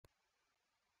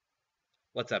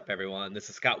What's up, everyone? This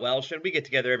is Scott Welsh, and we get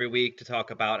together every week to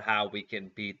talk about how we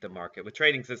can beat the market with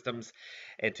trading systems.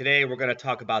 And today we're going to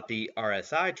talk about the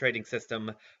RSI trading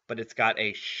system, but it's got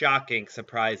a shocking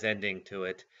surprise ending to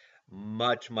it.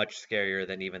 Much, much scarier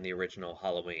than even the original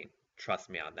Halloween. Trust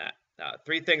me on that.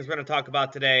 Three things we're going to talk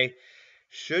about today.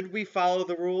 Should we follow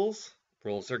the rules?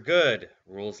 Rules are good.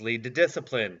 Rules lead to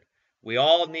discipline. We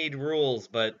all need rules,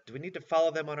 but do we need to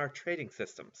follow them on our trading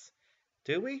systems?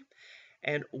 Do we?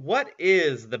 And what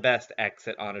is the best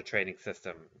exit on a trading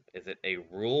system? Is it a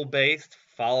rule-based,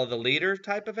 follow the leader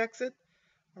type of exit?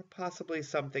 Or possibly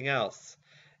something else?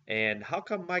 And how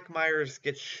come Mike Myers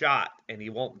gets shot and he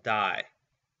won't die?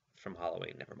 From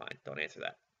Halloween, never mind, don't answer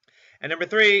that. And number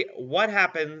three, what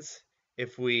happens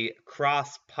if we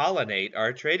cross-pollinate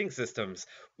our trading systems?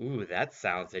 Ooh, that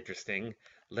sounds interesting.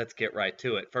 Let's get right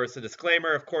to it. First, a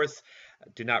disclaimer, of course,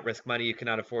 do not risk money you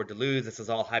cannot afford to lose. This is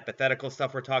all hypothetical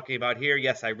stuff we're talking about here.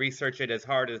 Yes, I research it as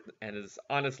hard and as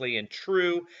honestly and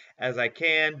true as I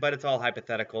can, but it's all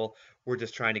hypothetical. We're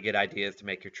just trying to get ideas to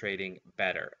make your trading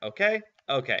better. Okay?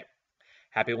 Okay.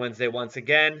 Happy Wednesday once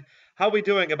again. How are we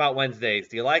doing about Wednesdays?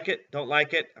 Do you like it? Don't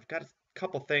like it? I've got a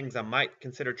couple things I might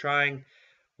consider trying.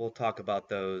 We'll talk about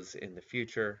those in the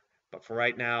future. But for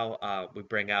right now, we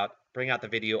bring out the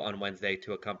video on Wednesday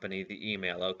to accompany the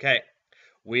email. Okay.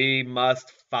 We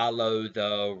must follow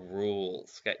the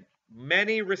rules. Okay?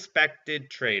 Many respected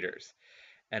traders,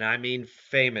 and I mean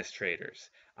famous traders.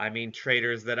 I mean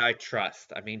traders that I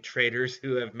trust. I mean traders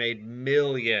who have made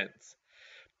millions.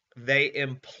 They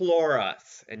implore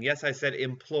us, and yes, I said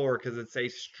implore because it's a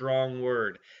strong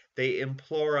word. They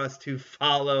implore us to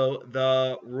follow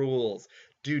the rules.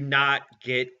 Do not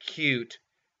get cute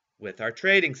with our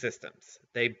trading systems.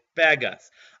 They beg us.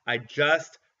 I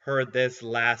just heard this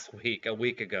last week, a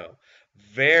week ago.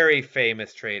 Very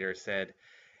famous trader said,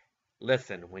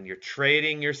 listen, when you're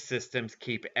trading your systems,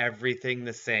 keep everything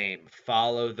the same.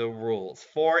 Follow the rules.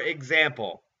 For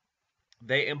example,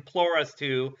 they implore us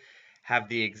to have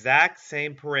the exact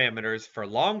same parameters for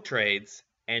long trades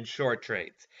and short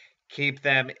trades. Keep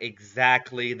them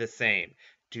exactly the same.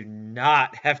 Do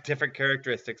not have different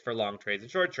characteristics for long trades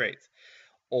and short trades.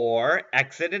 Or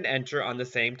exit and enter on the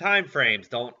same time frames.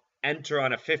 Don't enter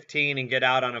on a 15 and get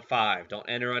out on a 5. Don't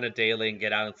enter on a daily and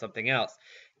get out on something else.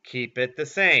 Keep it the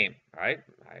same. All right,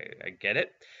 I get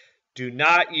it. Do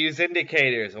not use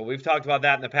indicators. Well, we've talked about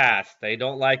that in the past. They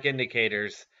don't like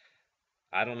indicators.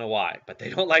 I don't know why, but they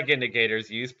don't like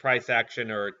indicators. Use price action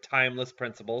or timeless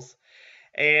principles.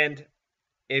 And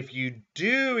if you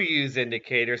do use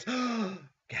indicators,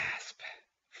 gasp,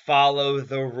 follow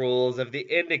the rules of the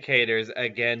indicators.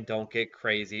 Again, don't get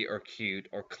crazy or cute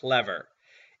or clever.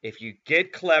 If you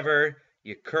get clever,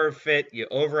 you curve fit, you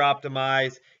over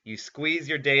optimize, you squeeze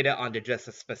your data onto just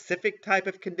a specific type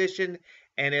of condition,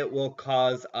 and it will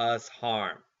cause us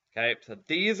harm. Okay, so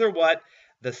these are what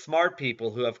the smart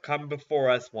people who have come before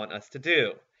us want us to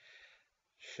do.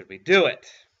 Should we do it?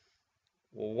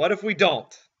 Well, what if we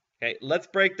don't? Okay, let's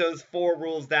break those 4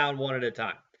 rules down one at a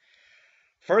time.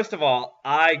 First of all,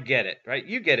 I get it, right?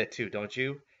 You get it too, don't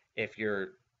you? If your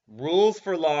rules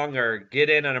for long are get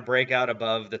in on a breakout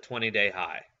above the 20-day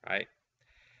high, right?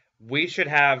 We should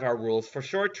have our rules for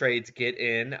short trades get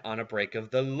in on a break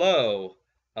of the low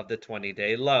of the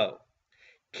 20-day low.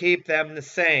 Keep them the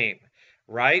same,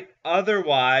 right?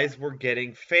 Otherwise, we're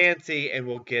getting fancy and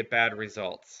we'll get bad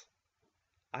results.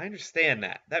 I understand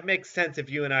that. That makes sense if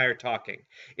you and I are talking.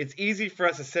 It's easy for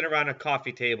us to sit around a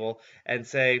coffee table and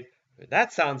say,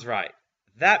 that sounds right.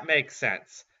 That makes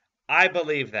sense. I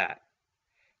believe that.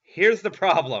 Here's the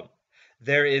problem.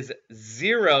 There is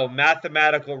zero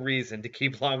mathematical reason to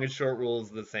keep long and short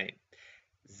rules the same.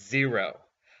 Zero.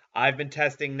 I've been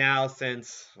testing now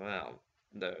since, well,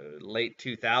 the late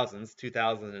 2000s,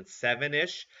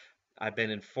 2007-ish. I've been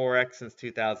in Forex since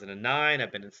 2009.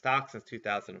 I've been in stocks since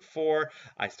 2004.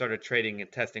 I started trading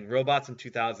and testing robots in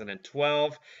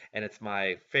 2012, and it's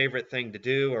my favorite thing to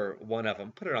do, or one of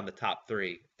them. Put it on the top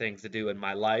 3 things to do in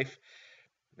my life.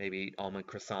 Maybe almond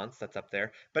croissants, that's up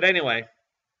there. But anyway,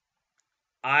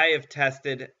 I have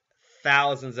tested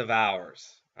thousands of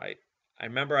hours, right? I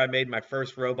remember I made my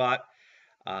first robot.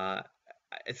 Uh,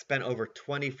 I spent over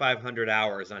 2,500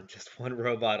 hours on just one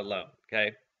robot alone,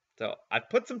 okay? So I've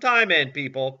put some time in,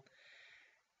 people,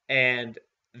 and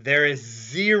there is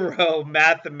zero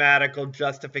mathematical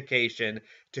justification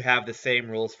to have the same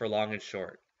rules for long and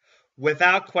short.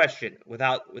 Without question, with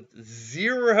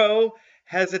zero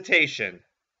hesitation,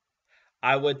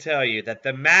 I would tell you that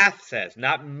the math says,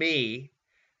 not me,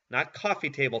 not coffee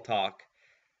table talk,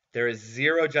 there is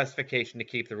zero justification to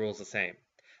keep the rules the same.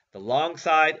 The long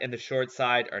side and the short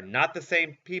side are not the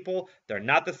same people. They're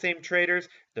not the same traders.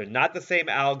 They're not the same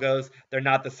algos. They're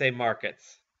not the same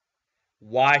markets.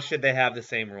 Why should they have the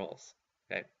same rules?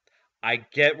 Okay. I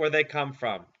get where they come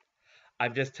from.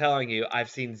 I'm just telling you, I've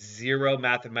seen zero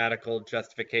mathematical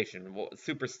justification.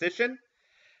 Superstition?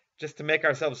 Just to make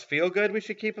ourselves feel good, we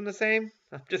should keep them the same?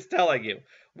 I'm just telling you.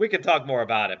 We can talk more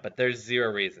about it, but there's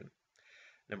zero reason.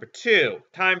 Number two,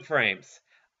 time frames.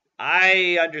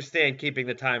 I understand keeping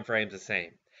the time frames the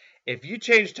same. If you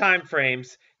change time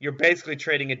frames, you're basically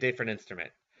trading a different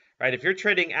instrument, right? If you're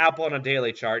trading Apple on a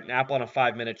daily chart and Apple on a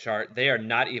 5-minute chart, they are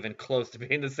not even close to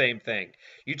being the same thing.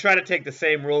 You try to take the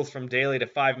same rules from daily to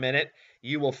 5-minute,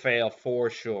 you will fail for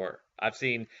sure. I've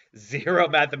seen zero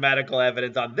mathematical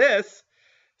evidence on this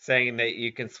saying that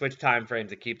you can switch time frames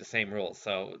to keep the same rules.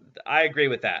 So I agree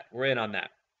with that. We're in on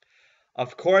that.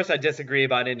 Of course, I disagree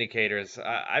about indicators.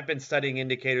 I've been studying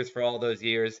indicators for all those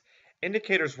years.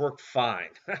 Indicators work fine.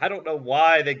 I don't know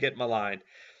why they get maligned.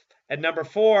 And number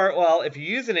four, well, if you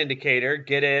use an indicator,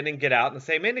 get in and get out in the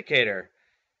same indicator.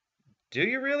 Do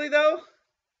you really, though?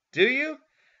 Do you?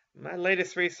 My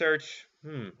latest research,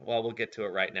 well, we'll get to it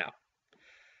right now.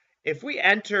 If we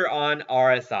enter on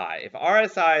RSI, if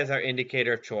RSI is our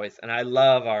indicator of choice, and I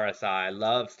love RSI, I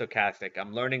love stochastic.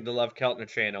 I'm learning to love Keltner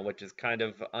channel, which is kind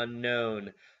of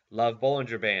unknown. Love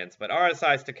Bollinger Bands, but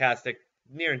RSI stochastic,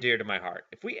 near and dear to my heart.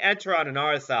 If we enter on an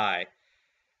RSI,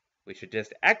 we should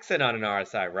just exit on an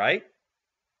RSI, right?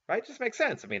 Right? Just makes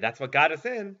sense. I mean, that's what got us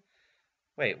in.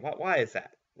 Wait, why is that?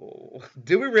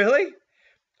 Do we really?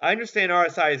 I understand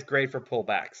RSI is great for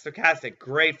pullbacks. Stochastic,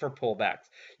 great for pullbacks.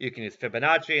 You can use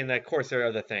Fibonacci, and of course there are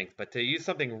other things. But to use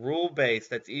something rule-based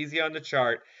that's easy on the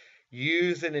chart,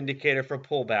 use an indicator for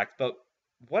pullbacks. But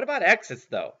what about exits,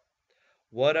 though?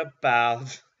 What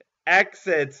about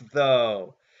exits,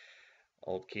 though?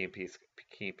 Old Key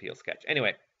and Peele sketch.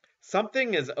 Anyway,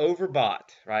 something is overbought,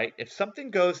 right? If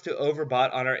something goes to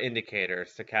overbought on our indicator,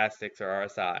 stochastics or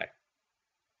RSI,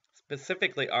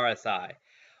 specifically RSI,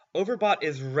 overbought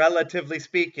is relatively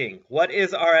speaking. What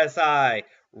is RSI?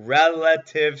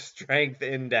 Relative Strength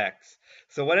Index.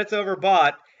 So when it's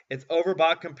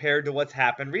overbought compared to what's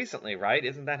happened recently, right?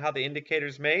 Isn't that how the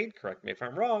indicator's made? Correct me if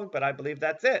I'm wrong, but I believe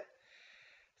that's it.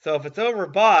 So if it's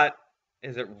overbought,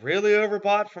 is it really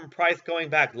overbought from price going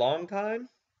back long time?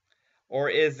 Or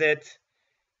is it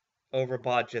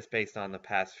overbought just based on the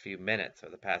past few minutes or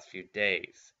the past few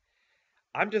days?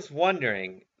 I'm just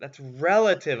wondering, that's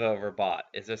relative overbought.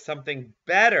 Is there something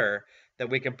better that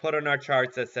we can put on our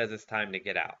charts that says it's time to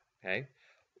get out? Okay.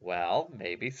 Well,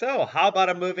 maybe so. How about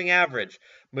a moving average?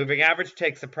 Moving average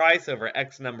takes the price over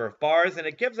X number of bars, and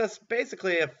it gives us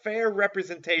basically a fair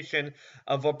representation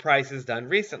of what price has done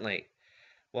recently.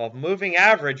 Well, if moving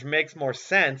average makes more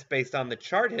sense based on the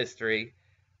chart history,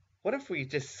 what if we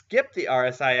just skip the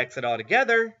RSI exit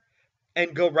altogether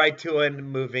and go right to a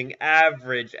moving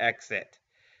average exit?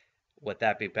 Would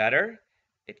that be better?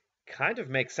 It kind of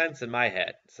makes sense in my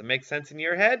head. Does it make sense in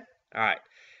your head? All right.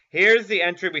 Here's the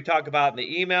entry we talk about in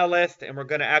the email list, and we're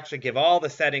going to actually give all the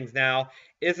settings now.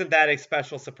 Isn't that a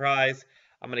special surprise?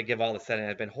 I'm going to give all the settings.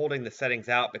 I've been holding the settings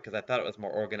out because I thought it was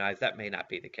more organized. That may not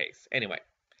be the case. Anyway,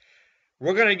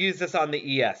 we're going to use this on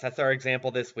the ES. That's our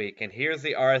example this week. And here's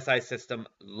the RSI system,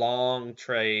 long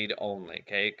trade only,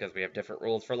 okay? Because we have different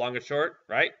rules for long and short,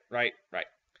 right? Right.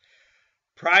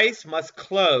 Price must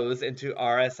close into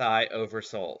RSI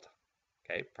oversold.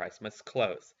 Okay, price must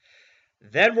close.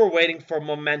 Then we're waiting for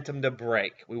momentum to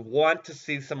break. We want to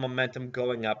see some momentum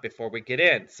going up before we get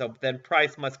in. So then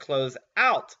price must close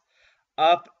out,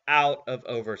 up out of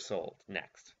oversold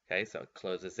next. Okay, so it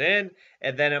closes in,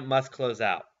 and then it must close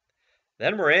out.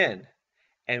 Then we're in,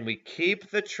 and we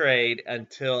keep the trade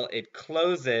until it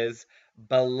closes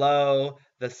below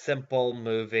the simple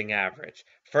moving average.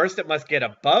 First, it must get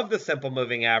above the simple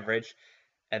moving average,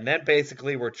 and then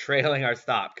basically we're trailing our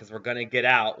stop because we're going to get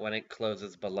out when it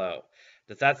closes below.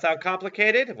 Does that sound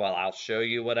complicated? Well, I'll show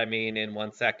you what I mean in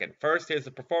 1 second. First, here's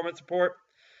the performance report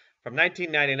from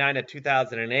 1999 to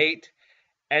 2008.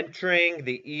 Entering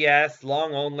the ES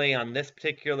long only on this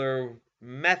particular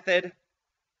method,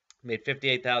 made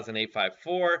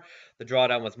 58,854. The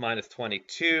drawdown was minus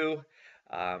 22.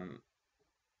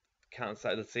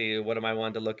 Let's see, what am I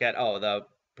wanting to look at? Oh, the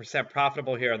percent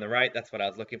profitable here on the right. That's what I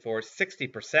was looking for.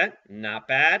 60%, not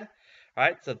bad. All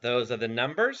right, so those are the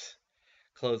numbers.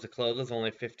 Close to close was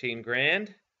only 15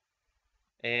 grand.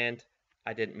 And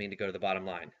I didn't mean to go to the bottom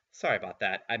line. Sorry about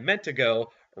that. I meant to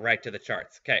go right to the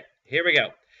charts. Okay, here we go.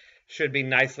 Should be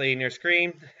nicely in your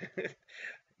screen.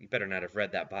 You better not have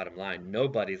read that bottom line.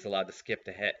 Nobody's allowed to skip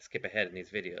ahead in these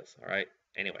videos, all right?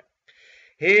 Anyway,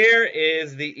 here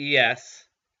is the ES.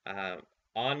 Um,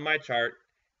 on my chart,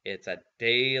 it's a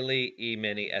daily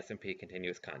E-mini S&P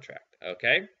continuous contract.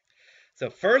 Okay. So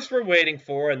first we're waiting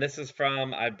for, and this is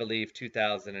from, I believe,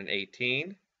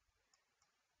 2018.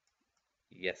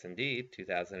 Yes, indeed,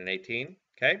 2018.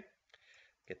 Okay.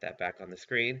 Get that back on the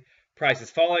screen. Price is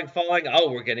falling, falling.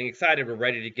 Oh, we're getting excited. We're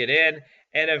ready to get in.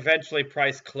 And eventually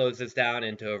price closes down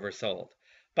into oversold.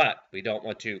 But we don't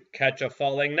want to catch a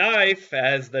falling knife,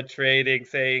 as the trading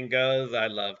saying goes. I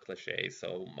love cliches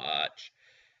so much.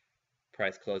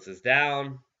 Price closes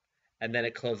down, and then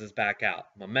it closes back out.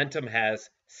 Momentum has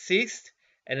ceased,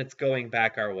 and it's going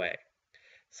back our way.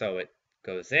 So it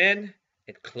goes in,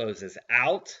 it closes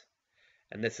out,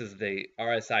 and this is the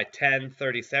RSI 10,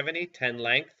 30, 70, 10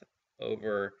 length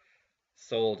over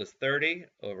sold is 30,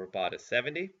 overbought is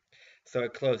 70. So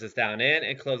it closes down in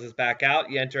and closes back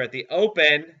out. You enter at the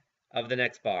open of the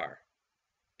next bar.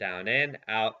 Down in,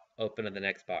 out, open of the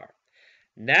next bar.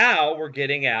 Now we're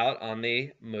getting out on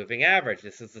the moving average.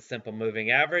 This is the simple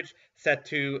moving average set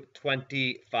to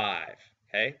 25.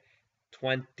 Okay,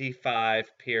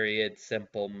 25 period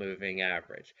simple moving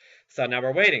average. So now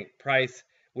we're waiting. Price,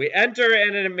 we enter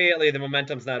and immediately the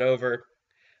momentum's not over,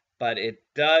 but it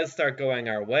does start going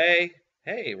our way.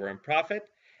 Hey, we're in profit.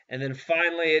 And then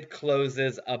finally it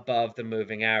closes above the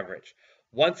moving average.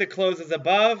 Once it closes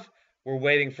above, we're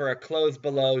waiting for a close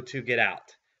below to get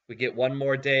out. We get one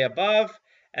more day above,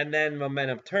 and then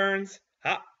momentum turns.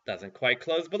 Doesn't quite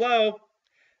close below.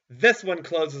 This one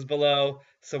closes below,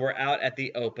 so we're out at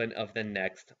the open of the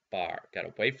next bar. Got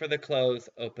to wait for the close,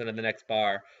 open of the next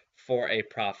bar for a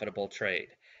profitable trade.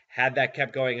 Had that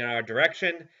kept going in our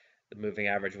direction, the moving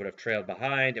average would have trailed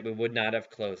behind, and we would not have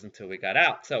closed until we got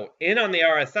out. So in on the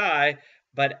RSI,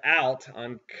 but out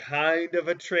on kind of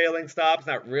a trailing stop. It's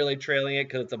not really trailing it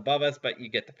because it's above us, but you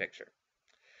get the picture.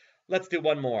 Let's do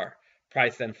one more.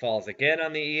 Price then falls again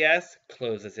on the ES,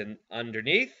 closes in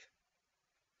underneath,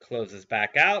 closes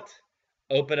back out,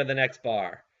 open of the next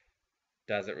bar.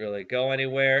 Doesn't really go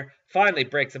anywhere. Finally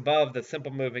breaks above the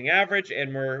simple moving average,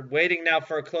 and we're waiting now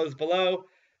for a close below.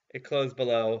 It closed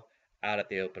below, out at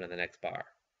the open of the next bar.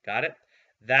 Got it?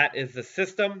 That is the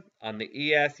system on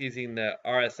the ES using the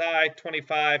RSI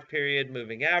 25 period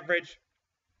moving average,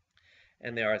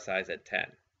 and the RSI is at 10.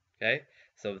 Okay,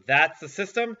 so that's the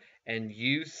system, and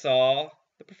you saw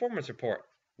the performance report.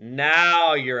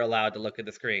 Now you're allowed to look at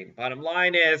the screen. Bottom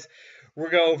line is, we'll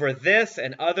go over this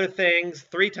and other things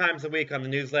 3 times a week on the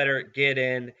newsletter. Get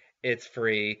in. It's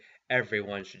free.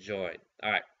 Everyone should join.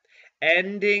 All right.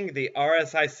 Ending the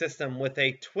RSI system with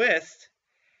a twist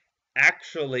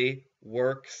actually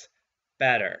works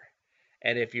better.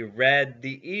 And if you read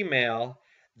the email,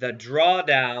 the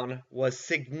drawdown was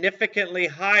significantly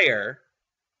higher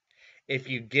if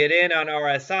you get in on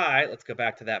RSI. Let's go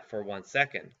back to that for 1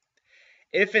 second.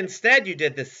 If instead you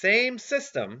did the same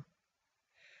system,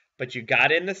 but you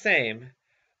got in the same,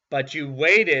 but you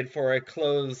waited for a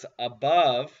close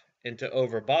above into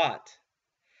overbought,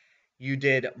 you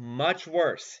did much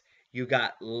worse. You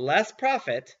got less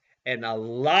profit and a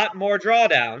lot more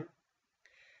drawdown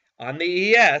on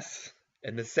the ES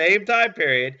in the same time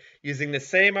period using the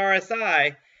same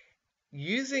RSI.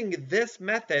 Using this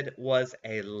method was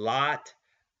a lot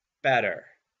better.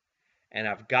 And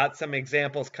I've got some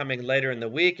examples coming later in the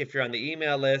week if you're on the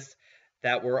email list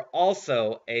that were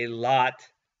also a lot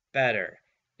better.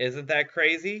 Isn't that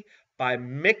crazy? By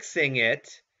mixing it,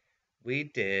 we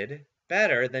did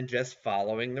better than just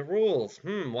following the rules.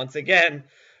 Once again,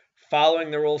 following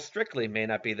the rules strictly may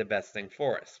not be the best thing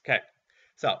for us. Okay,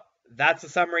 so that's the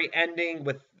summary. Ending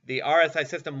with the RSI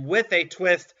system with a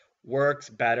twist works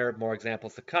better. More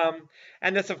examples to come.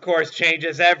 And this, of course,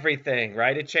 changes everything,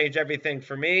 right? It changed everything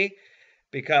for me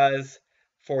because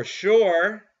for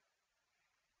sure,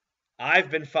 I've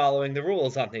been following the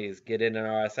rules on these. Get in an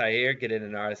RSI here, get in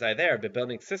an RSI there. I've been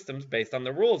building systems based on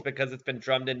the rules because it's been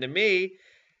drummed into me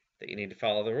that you need to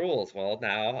follow the rules. Well,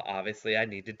 now, obviously, I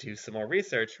need to do some more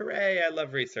research. Hooray, I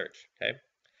love research, okay?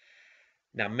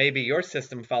 Now, maybe your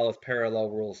system follows parallel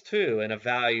rules too, and a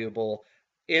valuable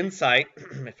insight,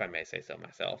 if I may say so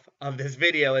myself, of this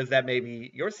video is that maybe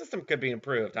your system could be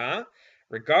improved, huh?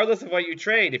 Regardless of what you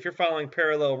trade, if you're following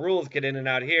parallel rules, get in and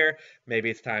out here, maybe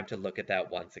it's time to look at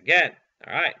that once again.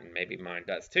 All right, and maybe mine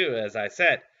does too, as I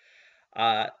said.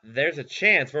 There's a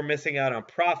chance we're missing out on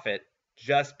profit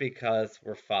just because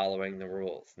we're following the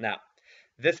rules. Now,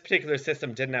 this particular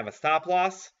system didn't have a stop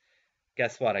loss.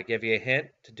 Guess what? I give you a hint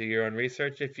to do your own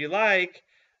research if you like.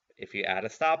 If you add a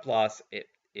stop loss, it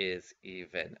is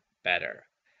even better.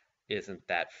 Isn't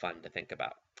that fun to think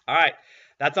about? All right.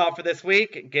 That's all for this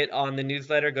week. Get on the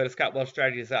newsletter. Go to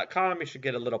scottwellstrategies.com. You should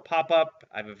get a little pop-up.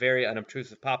 I have a very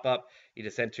unobtrusive pop-up. You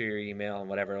just enter your email and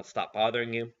whatever will stop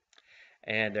bothering you.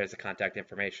 And there's the contact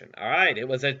information. All right. It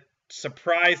was a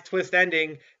surprise twist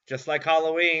ending, just like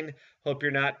Halloween. Hope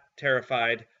you're not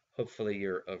terrified. Hopefully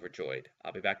you're overjoyed.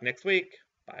 I'll be back next week.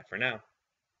 Bye for now.